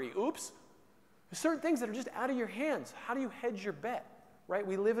mercury. Oops. There's certain things that are just out of your hands. How do you hedge your bet? Right?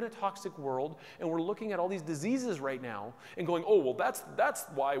 We live in a toxic world, and we're looking at all these diseases right now and going, oh, well, that's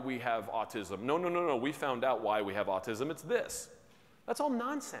why we have autism. No, no, no, no. We found out why we have autism. It's this. That's all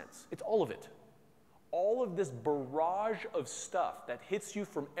nonsense. It's all of it. All of this barrage of stuff that hits you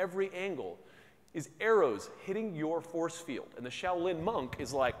from every angle is arrows hitting your force field. And the Shaolin monk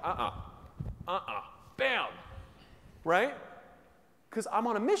is like, bam, right? Because I'm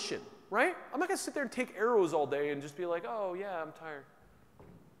on a mission, right? I'm not going to sit there and take arrows all day and just be like, oh, yeah, I'm tired.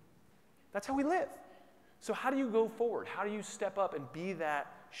 That's how we live. So how do you go forward? How do you step up and be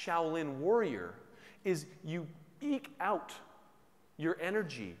that Shaolin warrior? Is you eke out your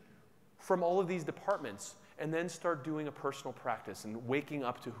energy from all of these departments and then start doing a personal practice and waking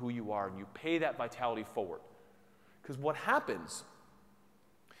up to who you are, and you pay that vitality forward. Because what happens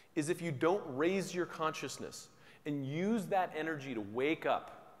is if you don't raise your consciousness and use that energy to wake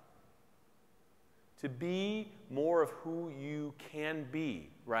up, to be more of who you can be,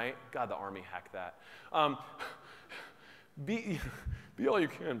 right? God, the Army hacked that. Be all you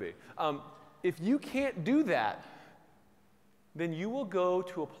can be. If you can't do that, then you will go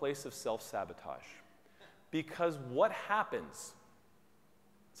to a place of self-sabotage. Because what happens,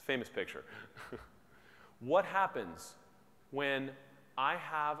 it's a famous picture, what happens when I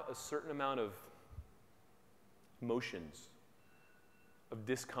have a certain amount of emotions, of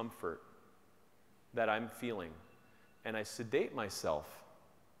discomfort that I'm feeling, and I sedate myself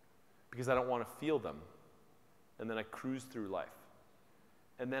because I don't want to feel them, and then I cruise through life.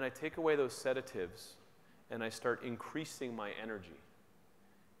 And then I take away those sedatives and I start increasing my energy,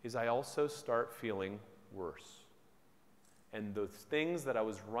 is I also start feeling worse. And those things that I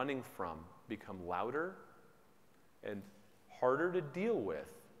was running from become louder and harder to deal with,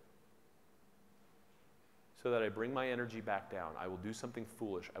 so that I bring my energy back down. I will do something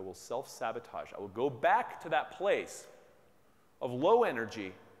foolish. I will self-sabotage. I will go back to that place of low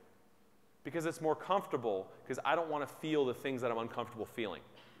energy because it's more comfortable, because I don't want to feel the things that I'm uncomfortable feeling.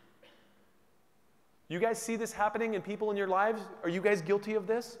 You guys see this happening in people in your lives? Are you guys guilty of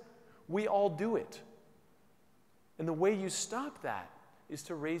this? We all do it. And the way you stop that is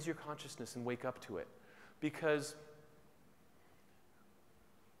to raise your consciousness and wake up to it. Because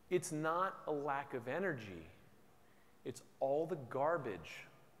it's not a lack of energy. It's all the garbage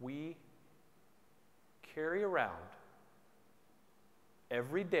we carry around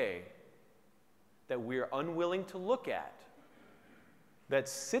every day that we're unwilling to look at, that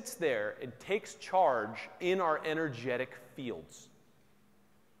sits there and takes charge in our energetic fields.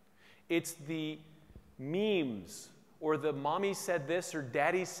 It's the memes or the mommy said this or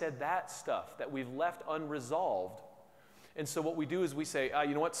daddy said that stuff that we've left unresolved. And so what we do is we say,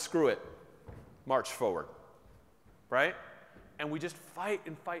 you know what, screw it, march forward, right? And we just fight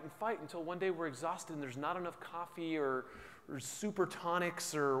and fight and fight until one day we're exhausted and there's not enough coffee or super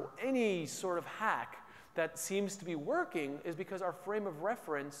tonics or any sort of hack that seems to be working, is because our frame of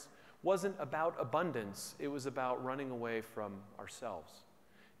reference wasn't about abundance. It was about running away from ourselves.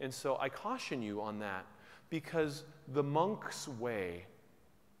 And so I caution you on that, because the monk's way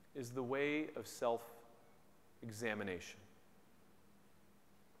is the way of self-examination.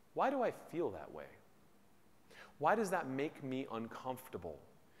 Why do I feel that way? Why does that make me uncomfortable?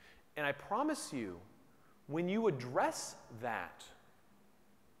 And I promise you, when you address that,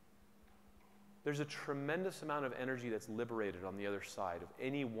 there's a tremendous amount of energy that's liberated on the other side of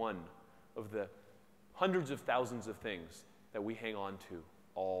any one of the hundreds of thousands of things that we hang on to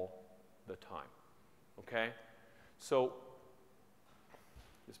all the time. Okay? So,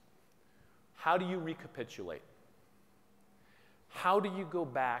 how do you recapitulate? How do you go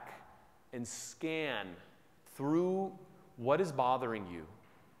back and scan through what is bothering you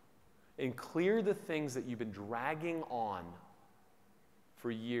and clear the things that you've been dragging on for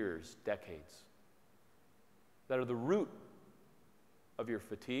years, decades, that are the root of your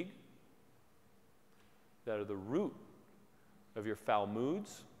fatigue, that are the root of your foul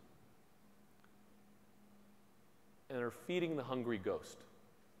moods, and are feeding the hungry ghost?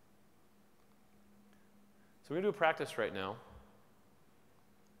 So we're going to do a practice right now.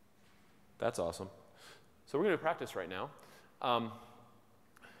 That's awesome. So we're going to do a practice right now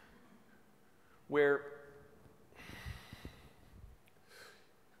where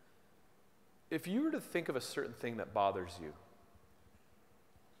if you were to think of a certain thing that bothers you,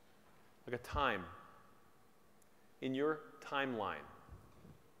 like a time in your timeline.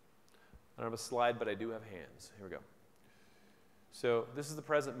 I don't have a slide, but I do have hands. Here we go. So this is the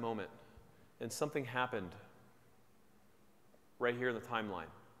present moment, and something happened right here in the timeline.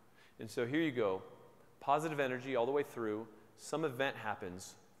 And so here you go, positive energy all the way through, some event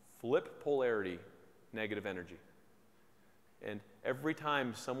happens, flip polarity, negative energy. And every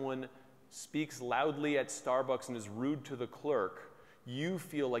time someone speaks loudly at Starbucks and is rude to the clerk, you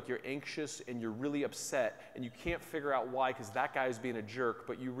feel like you're anxious and you're really upset, and you can't figure out why, because that guy is being a jerk,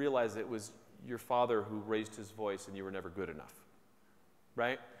 but you realize it was your father who raised his voice and you were never good enough,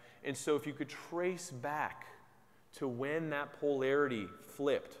 right? And so if you could trace back to when that polarity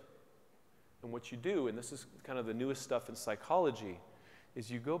flipped, and what you do, and this is kind of the newest stuff in psychology, is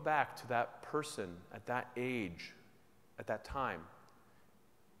you go back to that person at that age, at that time.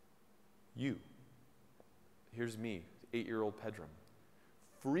 You. Here's me, 8-year-old Pedram.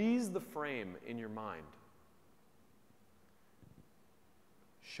 Freeze the frame in your mind.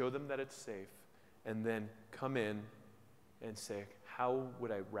 Show them that it's safe, and then come in and say, how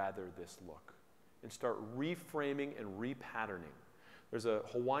would I rather this look? And start reframing and repatterning. There's a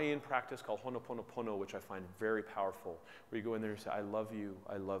Hawaiian practice called Ho'oponopono, which I find very powerful, where you go in there and say, I love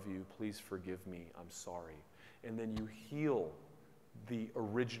you, please forgive me, I'm sorry. And then you heal the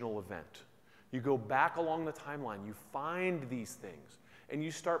original event. You go back along the timeline, you find these things, and you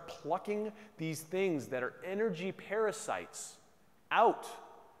start plucking these things that are energy parasites out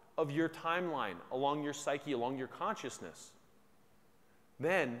of your timeline, along your psyche, along your consciousness.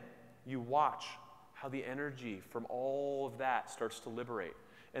 Then you watch how the energy from all of that starts to liberate.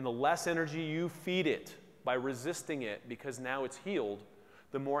 And the less energy you feed it by resisting it because now it's healed,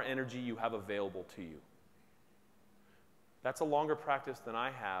 the more energy you have available to you. That's a longer practice than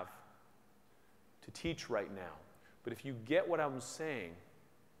I have to teach right now. But if you get what I'm saying,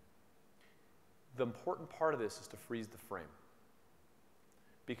 the important part of this is to freeze the frame.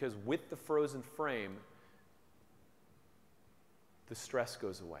 Because with the frozen frame, the stress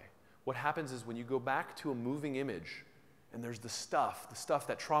goes away. What happens is when you go back to a moving image and there's the stuff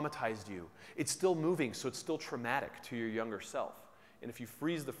that traumatized you, it's still moving, so it's still traumatic to your younger self. And if you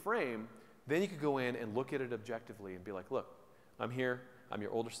freeze the frame, then you could go in and look at it objectively and be like, look, I'm here, I'm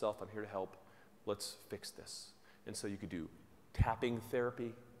your older self, I'm here to help, let's fix this. And so you could do tapping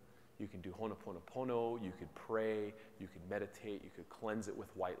therapy, you can do Ho'oponopono, you could pray, you could meditate, you could cleanse it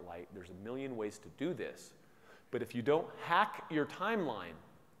with white light. There's a million ways to do this. But if you don't hack your timeline,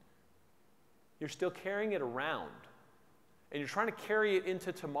 you're still carrying it around. And you're trying to carry it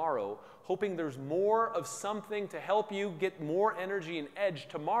into tomorrow, hoping there's more of something to help you get more energy and edge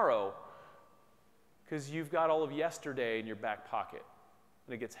tomorrow, because you've got all of yesterday in your back pocket.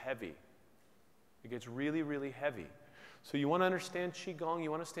 And it gets heavy. It gets really, really heavy. So you want to understand Qi Gong, you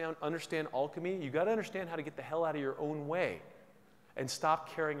want to understand alchemy, you got to understand how to get the hell out of your own way and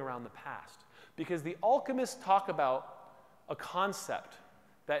stop carrying around the past. Because the alchemists talk about a concept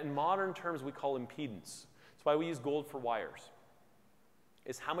that in modern terms we call impedance. That's why we use gold for wires.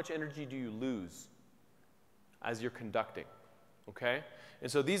 It's how much energy do you lose as you're conducting, okay?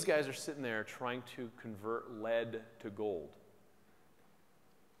 And so these guys are sitting there trying to convert lead to gold.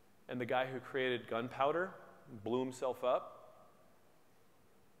 And the guy who created gunpowder blew himself up.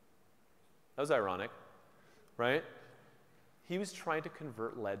 That was ironic, right? He was trying to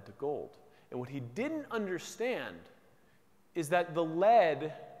convert lead to gold. And what he didn't understand is that the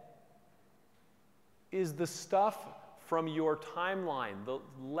lead is the stuff from your timeline. The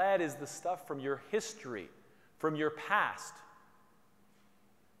lead is the stuff from your history, from your past,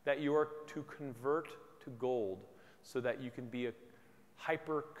 that you are to convert to gold so that you can be a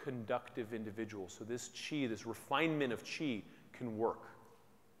hyper-conductive individual. So this Qi, this refinement of Qi, can work.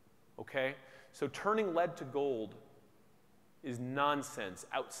 Okay? So turning lead to gold is nonsense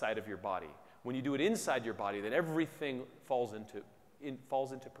outside of your body. When you do it inside your body, then everything falls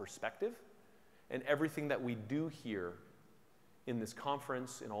into perspective, and everything that we do here in this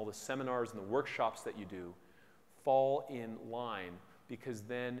conference, in all the seminars and the workshops that you do, fall in line, because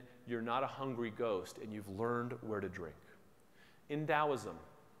then you're not a hungry ghost and you've learned where to drink. In Taoism,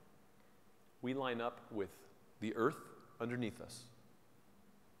 we line up with the earth underneath us,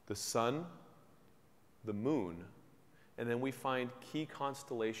 the sun, the moon, and then we find key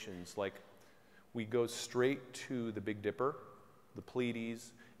constellations, like we go straight to the Big Dipper, the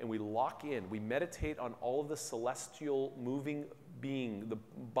Pleiades, and we lock in. We meditate on all of the celestial moving being, the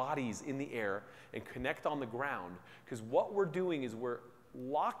bodies in the air, and connect on the ground. Because what we're doing is we're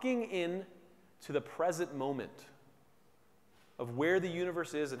locking in to the present moment of where the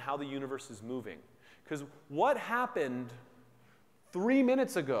universe is and how the universe is moving. Because what happened 3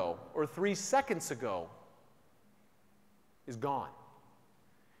 minutes ago or 3 seconds ago is gone.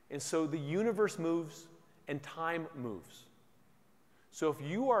 And so the universe moves and time moves. So if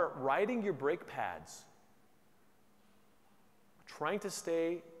you are riding your brake pads, trying to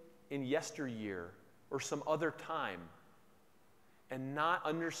stay in yesteryear or some other time, and not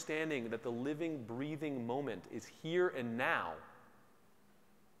understanding that the living, breathing moment is here and now,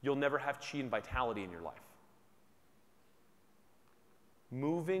 you'll never have Qi and vitality in your life.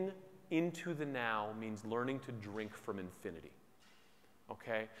 Moving into the now means learning to drink from infinity.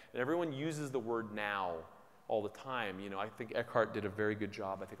 Okay? And everyone uses the word now all the time. You know, I think Eckhart did a very good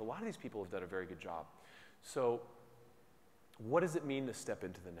job. I think a lot of these people have done a very good job. So, what does it mean to step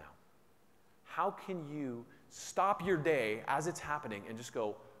into the now? How can you stop your day as it's happening and just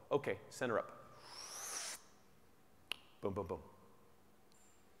go, okay, center up. Boom, boom, boom.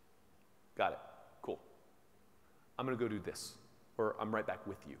 Got it. Cool. I'm going to go do this. Or I'm right back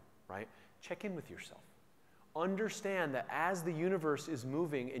with you, right? Check in with yourself. Understand that as the universe is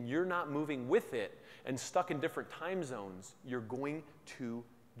moving and you're not moving with it and stuck in different time zones, you're going to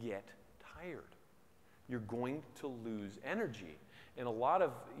get tired. You're going to lose energy. And a lot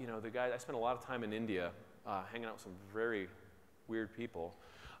of, you know, the guys, I spent a lot of time in India hanging out with some very weird people,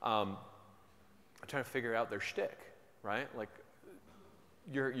 trying to figure out their shtick, right? Like,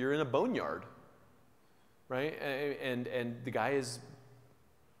 you're in a boneyard, right? And the guy is,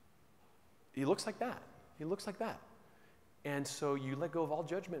 he looks like that. He looks like that. And so you let go of all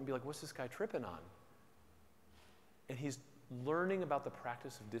judgment and be like, what's this guy tripping on? And he's learning about the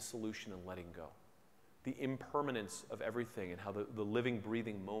practice of dissolution and letting go. the impermanence of everything and how the living,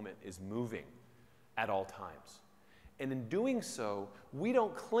 breathing moment is moving at all times. And in doing so, we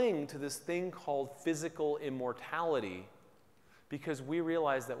don't cling to this thing called physical immortality because we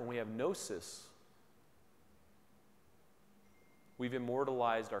realize that when we have gnosis, we've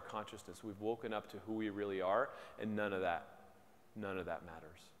immortalized our consciousness. We've woken up to who we really are, and none of that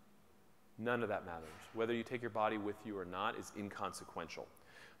matters. None of that matters. Whether you take your body with you or not is inconsequential.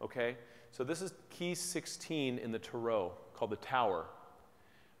 Okay? So this is key 16 in the Tarot, called the Tower.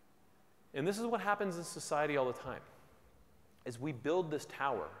 And this is what happens in society all the time. As we build this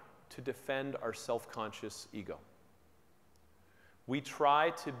tower to defend our self-conscious ego, we try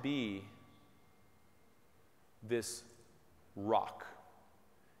to be this rock,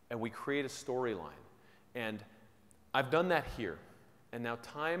 and we create a storyline. And I've done that here, and now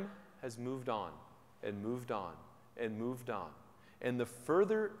time has moved on and moved on and moved on. And the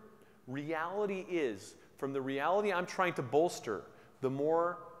further reality is from the reality I'm trying to bolster, the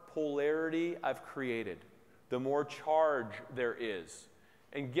more polarity I've created, the more charge there is.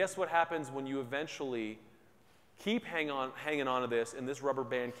 And guess what happens when you eventually keep hanging on to this and this rubber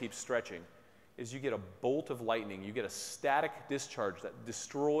band keeps stretching? Is you get a bolt of lightning. You get a static discharge that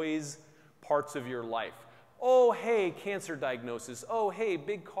destroys parts of your life. Oh, hey, cancer diagnosis. Oh, hey,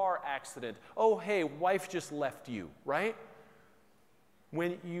 big car accident. Oh, hey, wife just left you, right?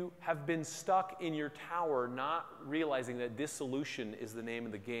 When you have been stuck in your tower, not realizing that dissolution is the name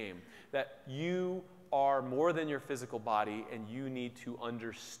of the game, that you are more than your physical body, and you need to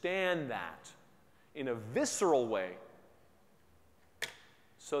understand that in a visceral way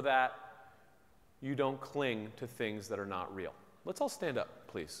so that you don't cling to things that are not real. Let's all stand up,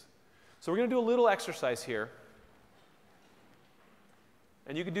 please. So we're going to do a little exercise here.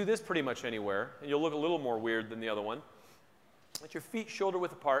 And you can do this pretty much anywhere, and you'll look a little more weird than the other one. Let your feet shoulder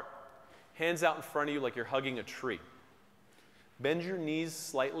width apart, hands out in front of you like you're hugging a tree. Bend your knees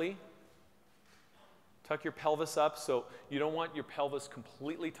slightly. Tuck your pelvis up, so you don't want your pelvis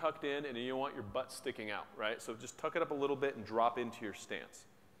completely tucked in, and you don't want your butt sticking out, right? So just tuck it up a little bit and drop into your stance.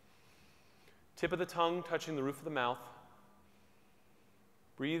 Tip of the tongue touching the roof of the mouth.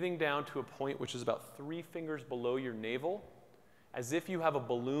 Breathing down to a point which is about 3 fingers below your navel, as if you have a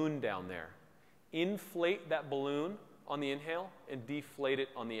balloon down there. Inflate that balloon on the inhale and deflate it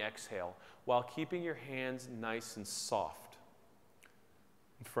on the exhale while keeping your hands nice and soft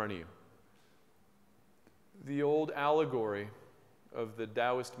in front of you. The old allegory of the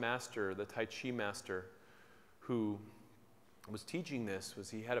Taoist master, the Tai Chi master, who was teaching this was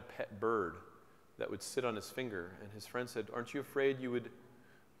he had a pet bird that would sit on his finger, and his friend said, "Aren't you afraid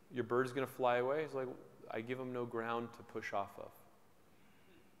your bird's going to fly away?" He's like, "I give him no ground to push off of."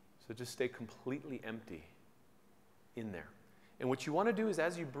 So just stay completely empty in there. And what you want to do is,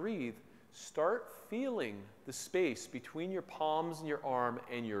 as you breathe, start feeling the space between your palms and your arm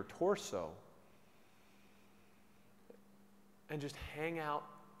and your torso. And just hang out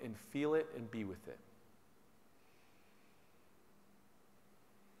and feel it and be with it.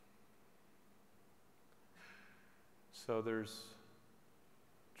 So there's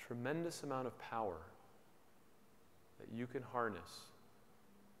a tremendous amount of power that you can harness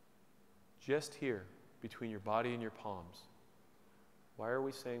just here between your body and your palms. Why are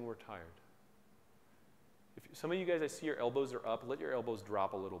we saying we're tired? Some of you guys, I see your elbows are up. Let your elbows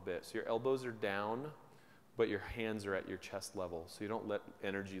drop a little bit. So your elbows are down, but your hands are at your chest level, so you don't let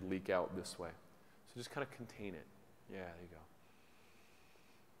energy leak out this way. So just kind of contain it. Yeah, there you go.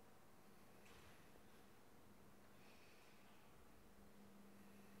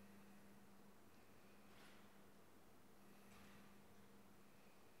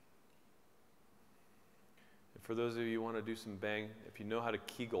 And for those of you who want to do some bang, if you know how to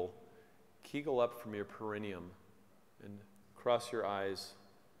Kegel up from your perineum and cross your eyes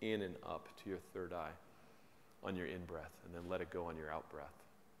in and up to your third eye on your in-breath, and then let it go on your out-breath.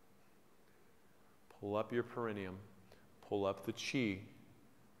 Pull up your perineum, pull up the Qi,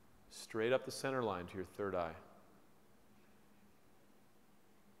 straight up the center line to your third eye.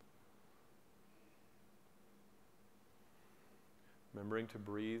 Remembering to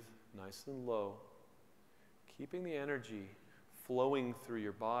breathe nice and low, keeping the energy flowing through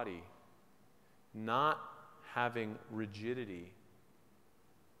your body, not having rigidity,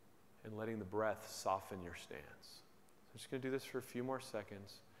 and letting the breath soften your stance. I'm just going to do this for a few more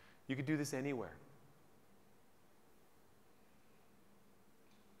seconds. You could do this anywhere.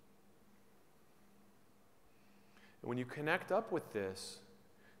 And when you connect up with this,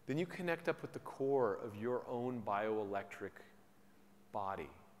 then you connect up with the core of your own bioelectric body.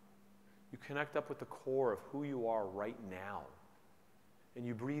 You connect up with the core of who you are right now. And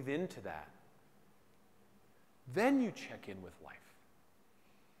you breathe into that. Then you check in with life.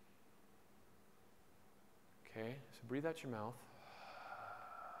 Okay, so breathe out your mouth.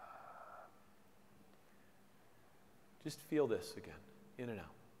 Just feel this again, in and out.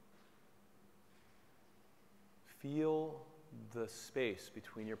 Feel the space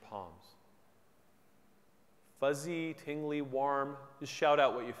between your palms. Fuzzy, tingly, warm. Just shout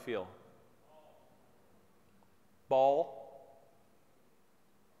out what you feel. Ball.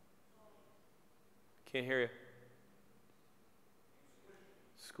 Can't hear you.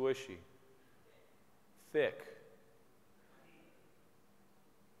 Squishy. Thick.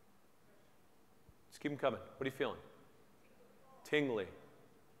 Just keep them coming. What are you feeling? Tingly.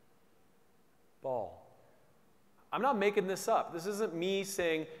 Ball. I'm not making this up. This isn't me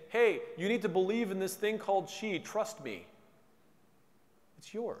saying, hey, you need to believe in this thing called Qi. Trust me.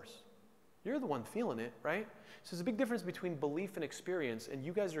 It's yours. You're the one feeling it, right? So there's a big difference between belief and experience, and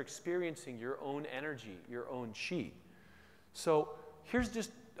you guys are experiencing your own energy, your own Qi. So here's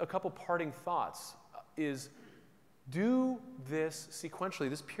just a couple parting thoughts. Is do this sequentially.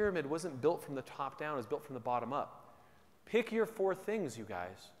 This pyramid wasn't built from the top down. It was built from the bottom up. Pick your 4 things, you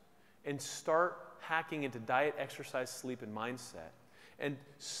guys, and start hacking into diet, exercise, sleep, and mindset. And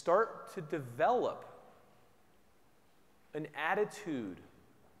start to develop an attitude,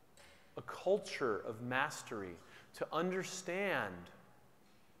 a culture of mastery to understand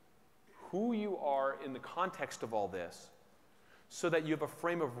who you are in the context of all this so that you have a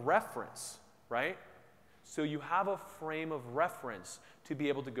frame of reference, right? So you have a frame of reference to be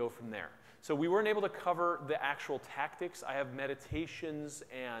able to go from there. So we weren't able to cover the actual tactics. I have meditations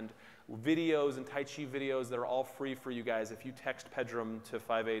and videos and Tai Chi videos that are all free for you guys if you text Pedram to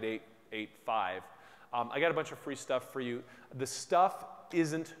 58885. I got a bunch of free stuff for you. The stuff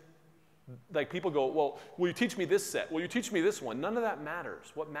isn't, like people go, well, will you teach me this set? Will you teach me this one? None of that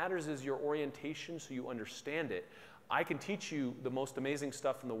matters. What matters is your orientation so you understand it. I can teach you the most amazing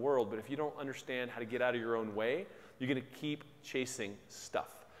stuff in the world, but if you don't understand how to get out of your own way, you're going to keep chasing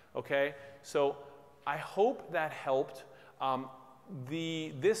stuff, okay? So I hope that helped.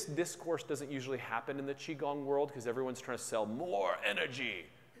 This discourse doesn't usually happen in the Qi Gong world because everyone's trying to sell more energy,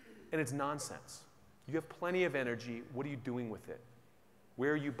 and it's nonsense. You have plenty of energy. What are you doing with it?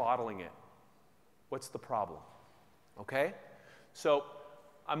 Where are you bottling it? What's the problem? Okay? So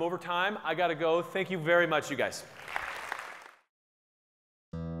I'm over time. I got to go. Thank you very much, you guys.